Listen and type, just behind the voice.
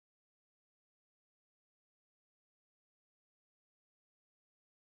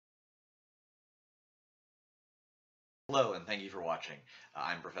Hello and thank you for watching.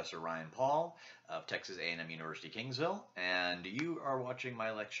 I'm Professor Ryan Paul of Texas A&M University Kingsville, and you are watching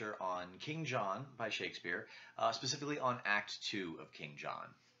my lecture on King John by Shakespeare, specifically on Act 2 of King John.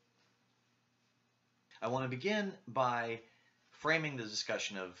 I want to begin by framing the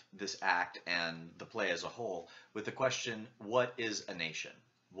discussion of this act and the play as a whole with the question, what is a nation?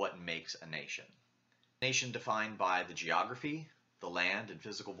 What makes a nation? A nation defined by the geography, the land and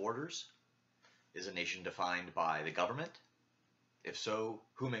physical borders? Is a nation defined by the government? If so,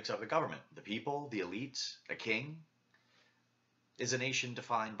 who makes up the government? The people, the elites, a king? Is a nation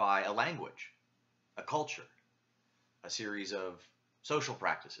defined by a language, a culture, a series of social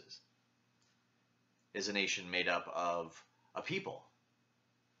practices? Is a nation made up of a people,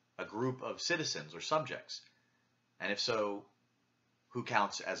 a group of citizens or subjects? And if so, who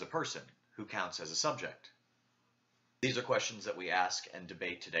counts as a person? Who counts as a subject? These are questions that we ask and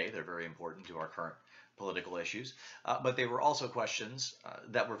debate today. They're very important to our current political issues, but they were also questions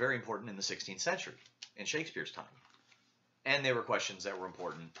that were very important in the 16th century, in Shakespeare's time. And they were questions that were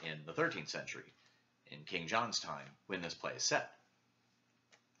important in the 13th century, in King John's time, when this play is set.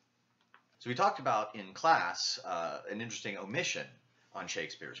 So we talked about in class an interesting omission on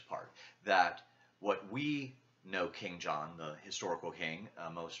Shakespeare's part, that what we know King John, the historical king,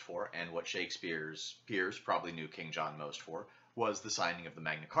 most for, and what Shakespeare's peers probably knew King John most for, was the signing of the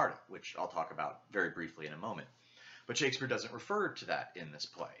Magna Carta, which I'll talk about very briefly in a moment. But Shakespeare doesn't refer to that in this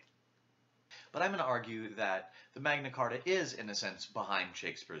play. But I'm going to argue that the Magna Carta is, in a sense, behind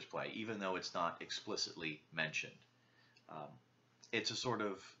Shakespeare's play, even though it's not explicitly mentioned. It's a sort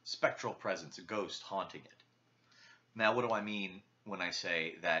of spectral presence, a ghost haunting it. Now, what do I mean when I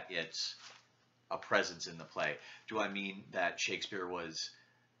say that it's a presence in the play? Do I mean that Shakespeare was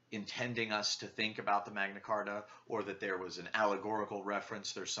intending us to think about the Magna Carta, or that there was an allegorical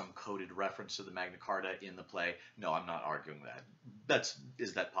reference, there's some coded reference to the Magna Carta in the play? No, I'm not arguing that.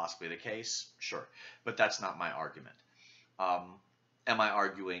 Is that possibly the case? Sure, but that's not my argument. Am I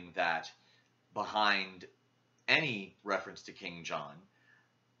arguing that behind any reference to King John,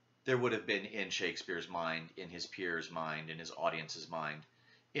 there would have been in Shakespeare's mind, in his peers' mind, in his audience's mind,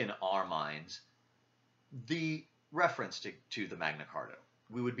 in our minds, the reference to the Magna Carta?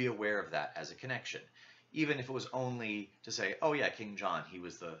 We would be aware of that as a connection, even if it was only to say, oh yeah, King John, he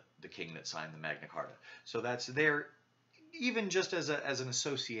was the king that signed the Magna Carta. So that's there even just as an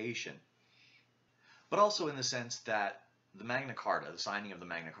association, but also in the sense that the Magna Carta, the signing of the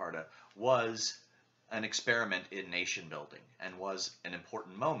Magna Carta, was an experiment in nation building and was an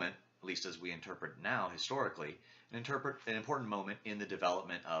important moment, at least as we interpret now historically, an important moment in the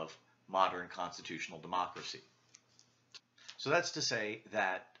development of modern constitutional democracy. So that's to say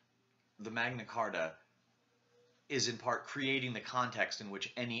that the Magna Carta is in part creating the context in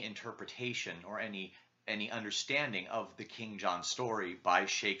which any interpretation or any understanding of the King John story by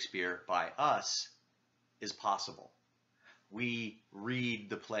Shakespeare, by us, is possible. We read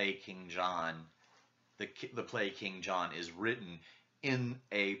the play King John. The play King John is written in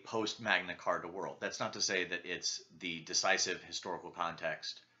a post-Magna Carta world. That's not to say that it's the decisive historical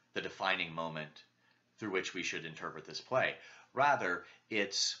context, the defining moment through which we should interpret this play. Rather,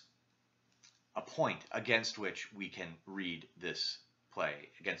 it's a point against which we can read this play,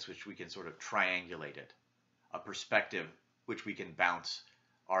 against which we can sort of triangulate it, a perspective which we can bounce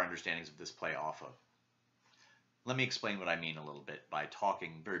our understandings of this play off of. Let me explain what I mean a little bit by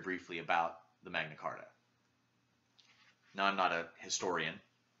talking very briefly about the Magna Carta. Now, I'm not a historian,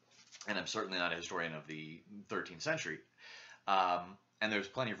 and I'm certainly not a historian of the 13th century. And there's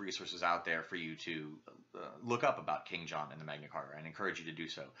plenty of resources out there for you to look up about King John and the Magna Carta. I encourage you to do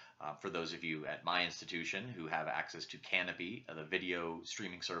so. For those of you at my institution who have access to Kanopy, the video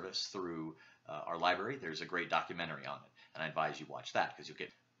streaming service through our library, there's a great documentary on it, and I advise you watch that because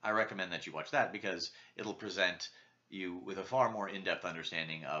I recommend that you watch that because it'll present you with a far more in-depth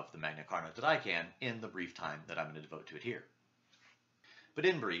understanding of the Magna Carta that I can in the brief time that I'm going to devote to it here. But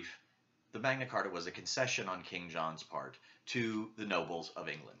in brief, the Magna Carta was a concession on King John's part to the nobles of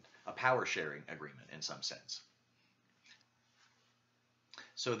England, a power-sharing agreement in some sense.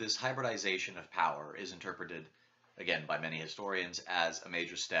 So this hybridization of power is interpreted, again, by many historians as a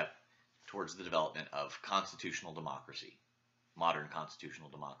major step towards the development of constitutional democracy, modern constitutional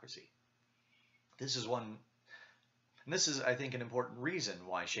democracy. This is, I think, an important reason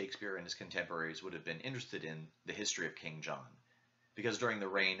why Shakespeare and his contemporaries would have been interested in the history of King John. Because during the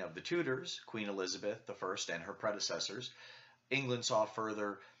reign of the Tudors, Queen Elizabeth I and her predecessors, England saw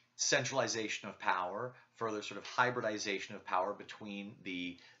further centralization of power, further sort of hybridization of power between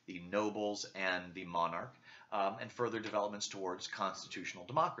the nobles and the monarch, and further developments towards constitutional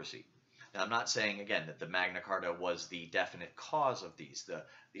democracy. Now, I'm not saying, again, that the Magna Carta was the definite cause of these.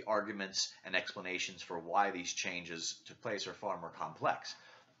 The arguments and explanations for why these changes took place are far more complex.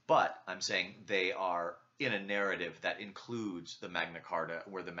 But I'm saying they are in a narrative that includes the Magna Carta,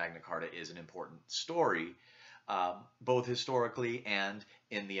 where the Magna Carta is an important story, both historically and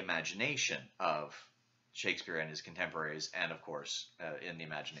in the imagination of Shakespeare and his contemporaries, and of course, in the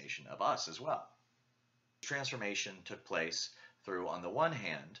imagination of us as well. Transformation took place through, on the one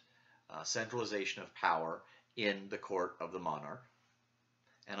hand, centralization of power in the court of the monarch,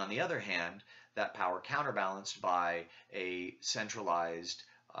 and on the other hand, that power counterbalanced by a centralized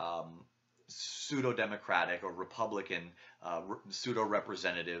pseudo-democratic or republican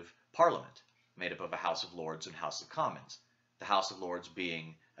pseudo-representative parliament made up of a House of Lords and House of Commons. The House of Lords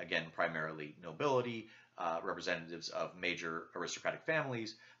being, again, primarily nobility, representatives of major aristocratic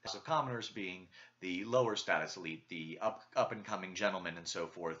families, the House of Commoners being the lower status elite, the up-and-coming gentlemen and so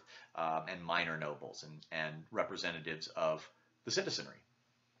forth, and minor nobles and representatives of the citizenry.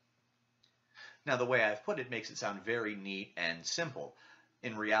 Now, the way I've put it makes it sound very neat and simple.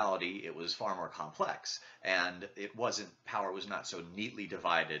 In reality, it was far more complex, and power was not so neatly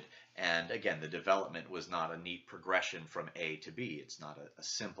divided, and again, the development was not a neat progression from A to B. It's not a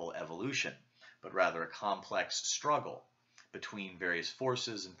simple evolution, but rather a complex struggle between various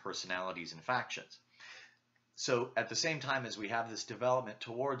forces and personalities and factions. So at the same time as we have this development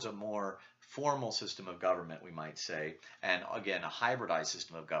towards a more formal system of government, we might say, and again, a hybridized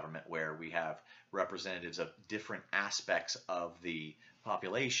system of government where we have representatives of different aspects of the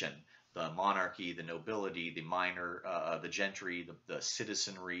population, the monarchy, the nobility, the minor, the gentry, the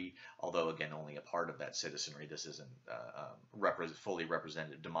citizenry, although again, only a part of that citizenry. This isn't fully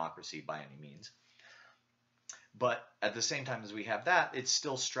representative democracy by any means. But at the same time as we have that, it's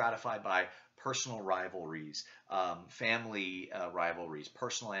still stratified by personal rivalries, family rivalries,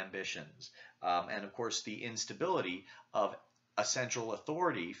 personal ambitions, and of course the instability of a central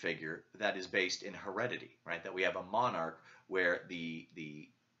authority figure that is based in heredity, right? That we have a monarch where the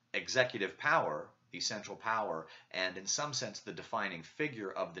executive power, the central power, and in some sense the defining figure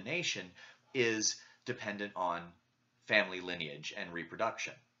of the nation is dependent on family lineage and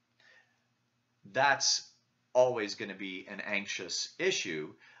reproduction. That's always going to be an anxious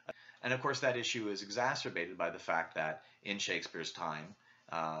issue. And of course that issue is exacerbated by the fact that in Shakespeare's time,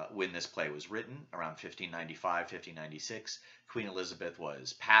 when this play was written, around 1595, 1596, Queen Elizabeth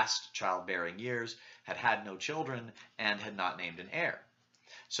was past childbearing years, had had no children, and had not named an heir.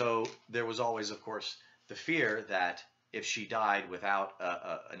 So there was always, of course, the fear that if she died without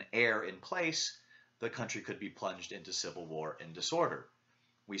an heir in place, the country could be plunged into civil war and disorder.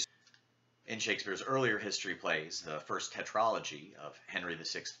 In Shakespeare's earlier history plays, the first tetralogy of Henry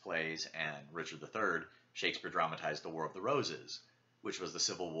VI plays and Richard III, Shakespeare dramatized the War of the Roses, which was the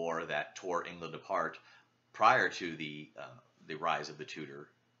civil war that tore England apart prior to the rise of the Tudor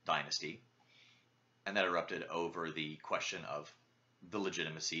dynasty, and that erupted over the question of the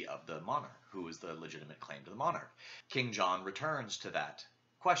legitimacy of the monarch. Who is the legitimate claim to the monarch? King John returns to that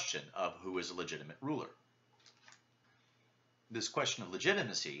question of who is a legitimate ruler. This question of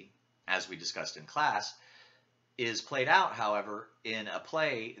legitimacy, as we discussed in class, is played out, however, in a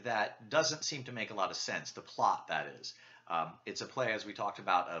play that doesn't seem to make a lot of sense, the plot, that is. It's a play, as we talked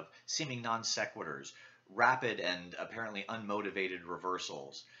about, of seeming non sequiturs, rapid and apparently unmotivated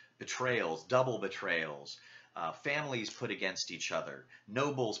reversals, betrayals, double betrayals, families put against each other,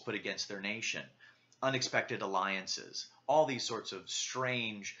 nobles put against their nation, unexpected alliances, all these sorts of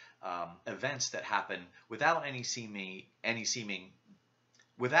strange events that happen without any seeming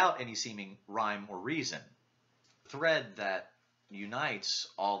rhyme or reason. The thread that unites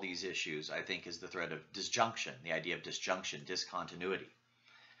all these issues, I think, is the thread of disjunction, the idea of disjunction, discontinuity.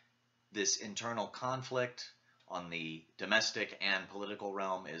 This internal conflict on the domestic and political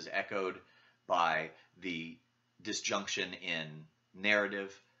realm is echoed by the disjunction in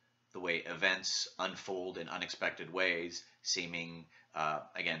narrative, the way events unfold in unexpected ways, seeming,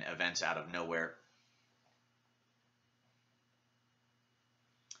 again, events out of nowhere.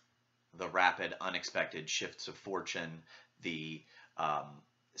 The rapid, unexpected shifts of fortune, the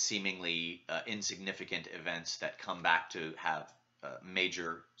seemingly insignificant events that come back to have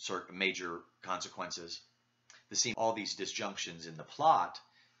major consequences. All these disjunctions in the plot,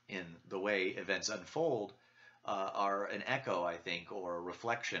 in the way events unfold, are an echo, I think, or a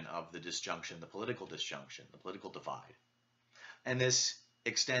reflection of the disjunction, the political disjunction, the political divide. And this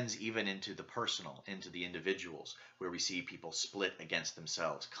extends even into the personal, into the individuals, where we see people split against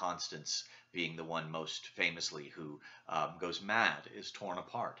themselves. Constance being the one most famously who goes mad, is torn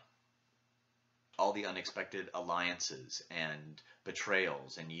apart. all the unexpected alliances and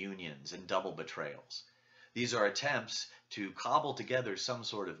betrayals and unions and double betrayals. These are attempts to cobble together some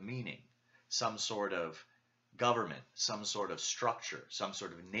sort of meaning, some sort of government, some sort of structure, some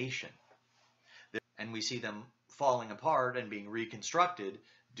sort of nation. And we see them falling apart and being reconstructed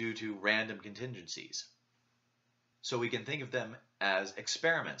due to random contingencies. So we can think of them as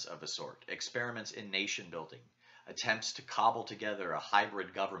experiments of a sort, experiments in nation building, attempts to cobble together a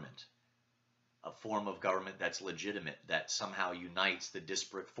hybrid government, a form of government that's legitimate, that somehow unites the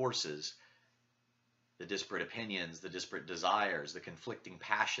disparate forces, the disparate opinions, the disparate desires, the conflicting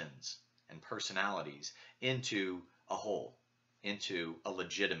passions and personalities into a whole, into a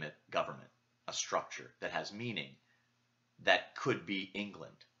legitimate government, a structure that has meaning, that could be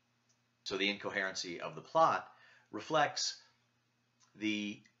England. So the incoherency of the plot reflects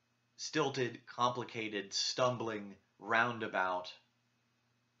the stilted, complicated, stumbling, roundabout,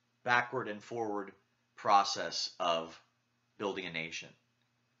 backward and forward process of building a nation.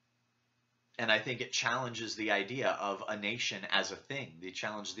 And I think it challenges the idea of a nation as a thing. It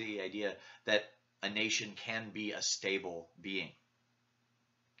challenges the idea that a nation can be a stable being,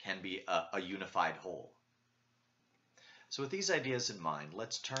 can be a unified whole. So with these ideas in mind,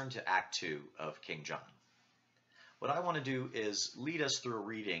 let's turn to Act 2 of King John. What I want to do is lead us through a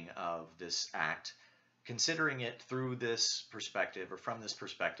reading of this act, considering it through this perspective, or from this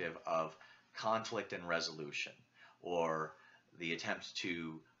perspective of conflict and resolution, or the attempt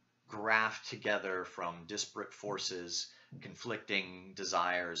to graft together from disparate forces, conflicting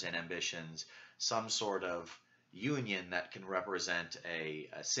desires and ambitions, some sort of union that can represent a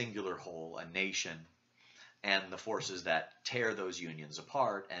singular whole, a nation, and the forces that tear those unions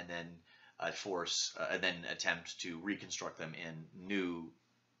apart and then attempt to reconstruct them in new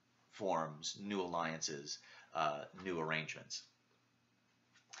forms, new alliances, new arrangements.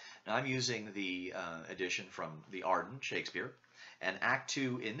 Now I'm using the edition from the Arden, Shakespeare, and Act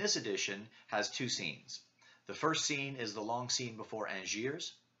 2 in this edition has two scenes. The first scene is the long scene before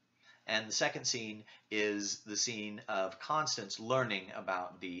Angiers, and the second scene is the scene of Constance learning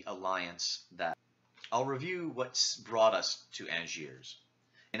about the alliance that... I'll review what's brought us to Angiers.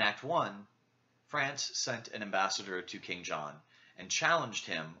 In Act 1, France sent an ambassador to King John and challenged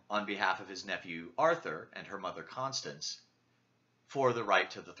him on behalf of his nephew Arthur and her mother Constance for the right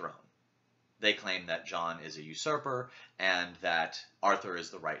to the throne. They claim that John is a usurper and that Arthur is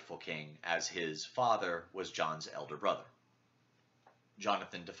the rightful king, as his father was John's elder brother.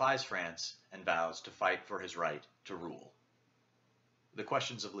 Jonathan defies France and vows to fight for his right to rule. The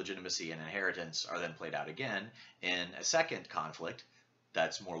questions of legitimacy and inheritance are then played out again in a second conflict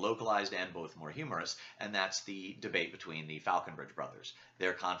that's more localized and both more humorous, and that's the debate between the Falconbridge brothers,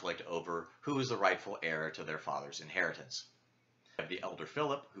 their conflict over who is the rightful heir to their father's inheritance. We have the elder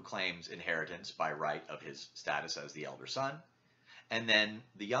Philip, who claims inheritance by right of his status as the elder son, and then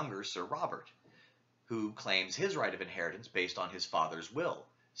the younger Sir Robert, who claims his right of inheritance based on his father's will,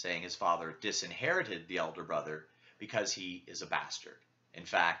 saying his father disinherited the elder brother because he is a bastard. In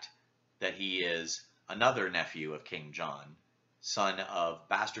fact, that he is another nephew of King John,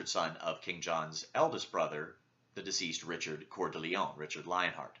 bastard son of King John's eldest brother, the deceased Richard Coeur de Lion, Richard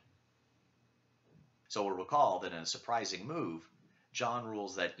Lionheart. So we'll recall that in a surprising move, John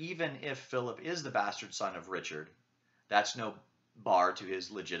rules that even if Philip is the bastard son of Richard, that's no bar to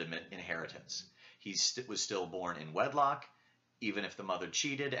his legitimate inheritance. He was still born in wedlock, even if the mother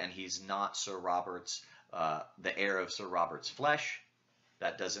cheated, and he's not the heir of Sir Robert's flesh.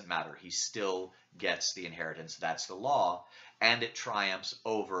 That doesn't matter. He still gets the inheritance. That's the law, and it triumphs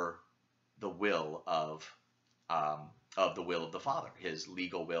over the will of the father, his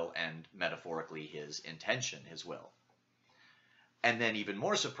legal will, and metaphorically his intention, his will. And then, even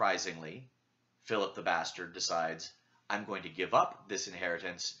more surprisingly, Philip the bastard decides, I'm going to give up this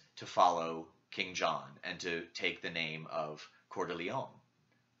inheritance to follow King John and to take the name of Coeur de Lion,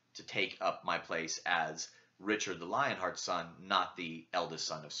 to take up my place as Richard the Lionheart's son, not the eldest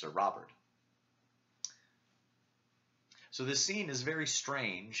son of Sir Robert. So this scene is very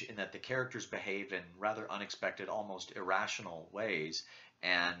strange in that the characters behave in rather unexpected, almost irrational ways,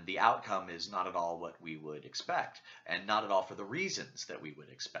 and the outcome is not at all what we would expect, and not at all for the reasons that we would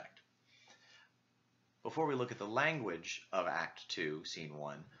expect. Before we look at the language of Act 2, Scene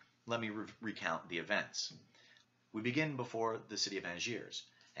 1, let me recount the events. We begin before the city of Angiers,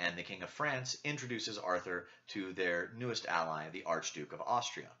 and the King of France introduces Arthur to their newest ally, the Archduke of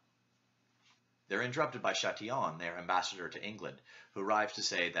Austria. They're interrupted by Chatillon, their ambassador to England, who arrives to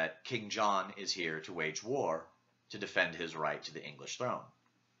say that King John is here to wage war to defend his right to the English throne.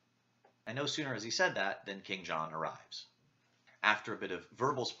 And no sooner has he said that than King John arrives. After a bit of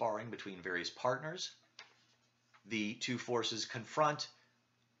verbal sparring between various partners, the two forces confront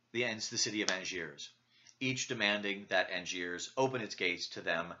the city of Angiers, each demanding that Angiers open its gates to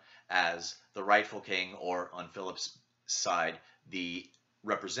them as the rightful king, or on Philip's side, the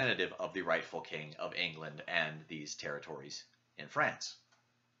representative of the rightful king of England and these territories in France.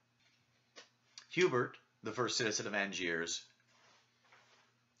 Hubert, the first citizen of Angiers,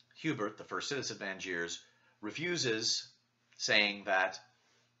 refuses, saying that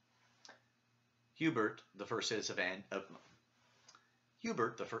Hubert, the first citizen of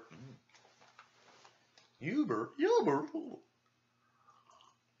Hubert, the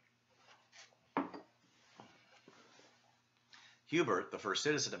first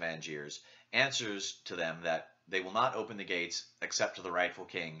citizen of Angiers, answers to them that they will not open the gates except to the rightful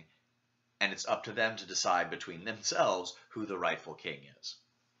king, and it's up to them to decide between themselves who the rightful king is.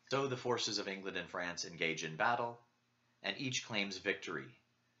 So the forces of England and France engage in battle, and each claims victory.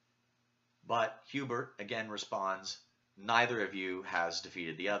 But Hubert again responds, neither of you has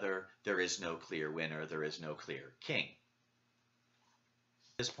defeated the other. There is no clear winner. There is no clear king.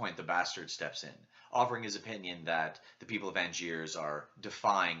 At this point, the bastard steps in, offering his opinion that the people of Angiers are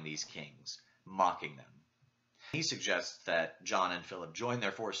defying these kings, mocking them. He suggests that John and Philip join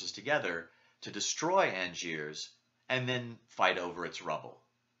their forces together to destroy Angiers and then fight over its rubble.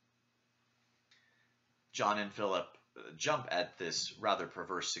 John and Philip jump at this rather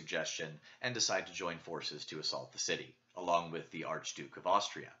perverse suggestion and decide to join forces to assault the city, along with the Archduke of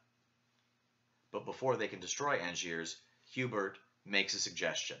Austria. But before they can destroy Angiers, Hubert makes a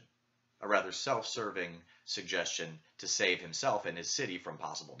suggestion, a rather self-serving suggestion to save himself and his city from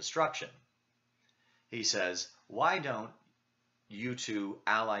possible destruction. He says, why don't you two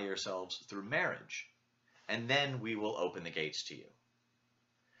ally yourselves through marriage, and then we will open the gates to you.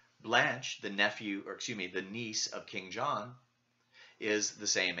 Blanche, the niece of King John, is the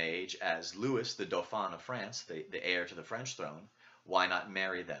same age as Louis, the Dauphin of France, the heir to the French throne. Why not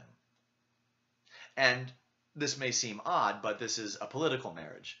marry them? And this may seem odd, but this is a political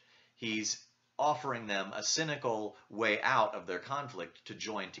marriage. He's offering them a cynical way out of their conflict to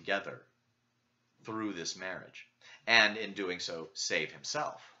join together through this marriage, and in doing so, save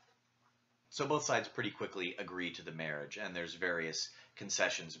himself. So both sides pretty quickly agree to the marriage, and there's various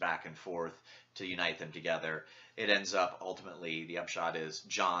concessions back and forth to unite them together. It ends up, ultimately, the upshot is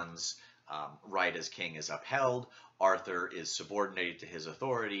John's right as king is upheld, Arthur is subordinated to his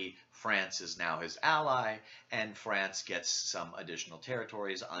authority, France is now his ally, and France gets some additional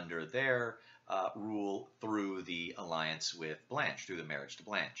territories under their rule through the alliance with Blanche, through the marriage to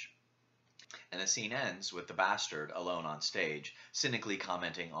Blanche. And the scene ends with the bastard alone on stage, cynically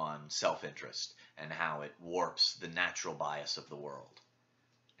commenting on self-interest and how it warps the natural bias of the world.